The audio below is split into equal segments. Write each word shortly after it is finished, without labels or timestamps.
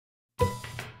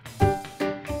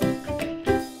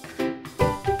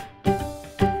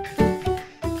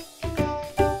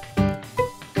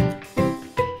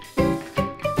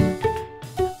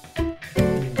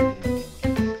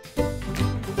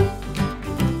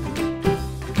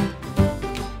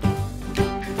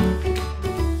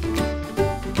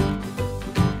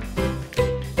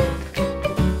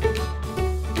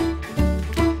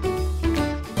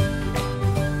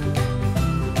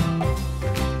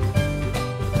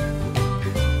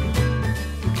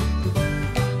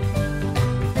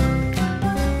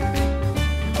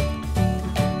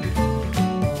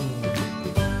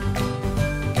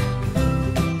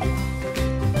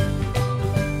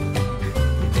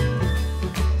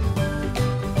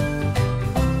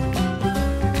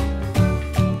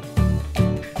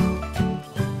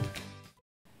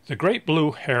The Great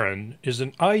Blue Heron is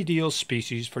an ideal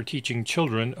species for teaching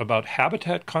children about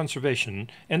habitat conservation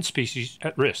and species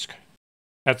at risk.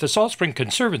 At the Salt Spring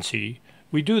Conservancy,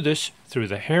 we do this through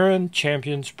the Heron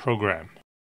Champions program.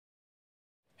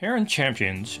 Heron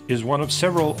Champions is one of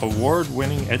several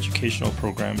award-winning educational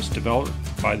programs developed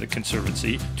by the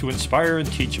Conservancy to inspire and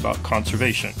teach about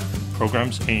conservation,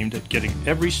 programs aimed at getting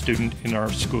every student in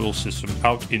our school system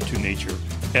out into nature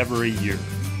every year.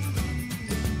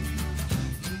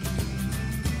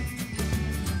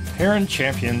 Heron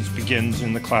Champions begins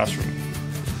in the classroom.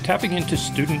 Tapping into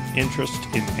student interest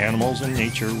in animals and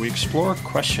nature, we explore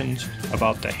questions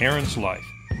about the heron's life.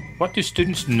 What do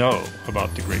students know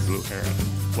about the Great Blue Heron?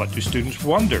 What do students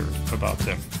wonder about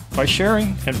them? By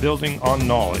sharing and building on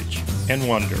knowledge and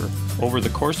wonder over the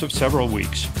course of several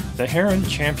weeks, the Heron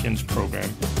Champions program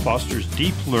fosters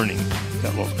deep learning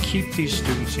that will keep these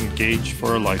students engaged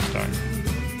for a lifetime.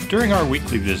 During our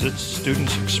weekly visits,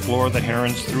 students explore the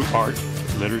herons through art,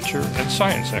 literature, and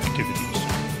science activities.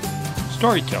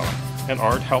 Storytelling and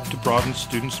art help to broaden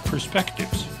students'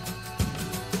 perspectives.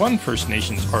 One First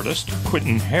Nations artist,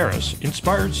 Quentin Harris,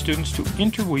 inspired students to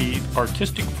interweave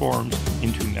artistic forms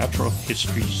into natural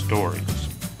history stories.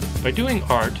 By doing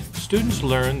art, students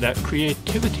learn that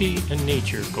creativity and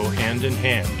nature go hand in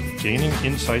hand, gaining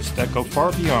insights that go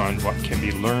far beyond what can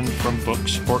be learned from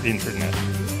books or internet.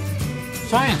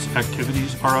 Science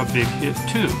activities are a big hit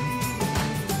too.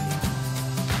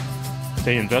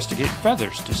 They investigate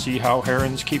feathers to see how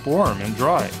herons keep warm and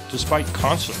dry, despite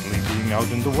constantly being out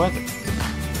in the weather.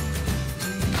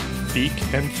 Beak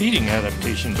and feeding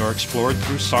adaptations are explored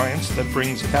through science that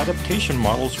brings adaptation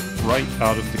models right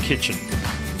out of the kitchen.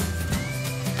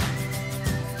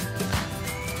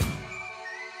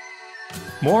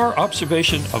 More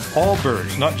observation of all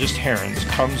birds, not just herons,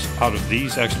 comes out of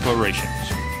these explorations.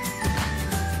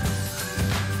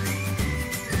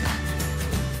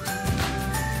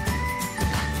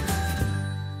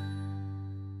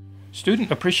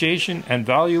 Student appreciation and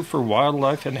value for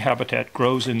wildlife and habitat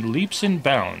grows in leaps and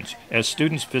bounds as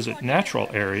students visit natural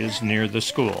areas near the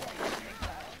school.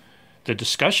 The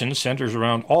discussion centers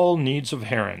around all needs of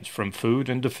herons, from food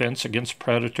and defense against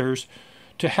predators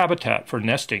to habitat for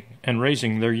nesting and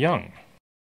raising their young.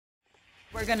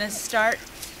 We're going to start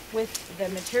with the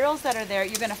materials that are there.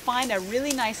 You're going to find a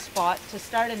really nice spot to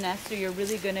start a nest, so you're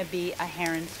really going to be a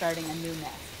heron starting a new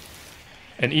nest.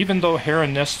 And even though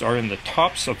heron nests are in the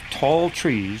tops of tall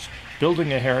trees,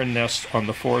 building a heron nest on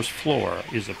the forest floor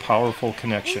is a powerful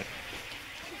connection.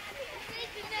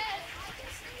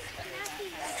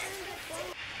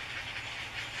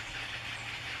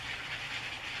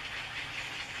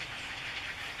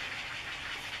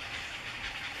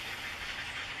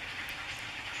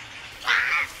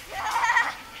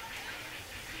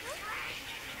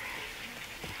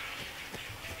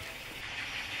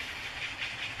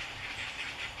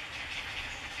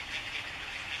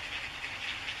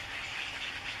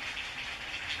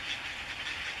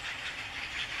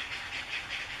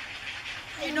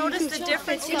 You notice the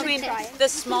difference between the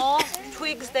small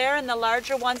twigs there and the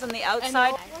larger ones on the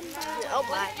outside?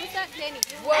 Whoa. I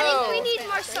think we need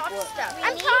more soft stuff.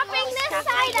 I'm popping this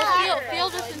side up. Feel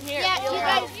this in here. Yeah, you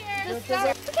guys,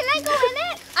 can I go in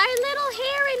it? Our little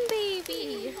heron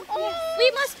baby. Oh.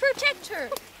 We must protect her.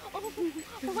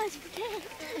 We must protect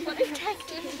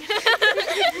her.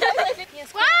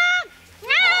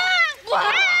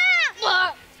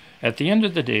 At the end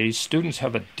of the day, students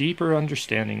have a deeper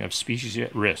understanding of species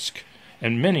at risk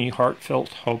and many heartfelt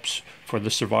hopes for the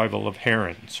survival of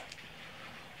herons.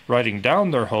 Writing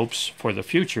down their hopes for the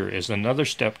future is another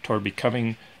step toward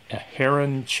becoming a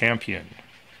heron champion.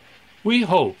 We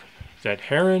hope that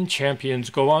heron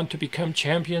champions go on to become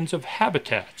champions of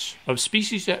habitats, of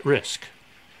species at risk,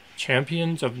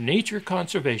 champions of nature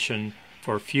conservation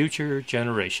for future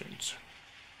generations.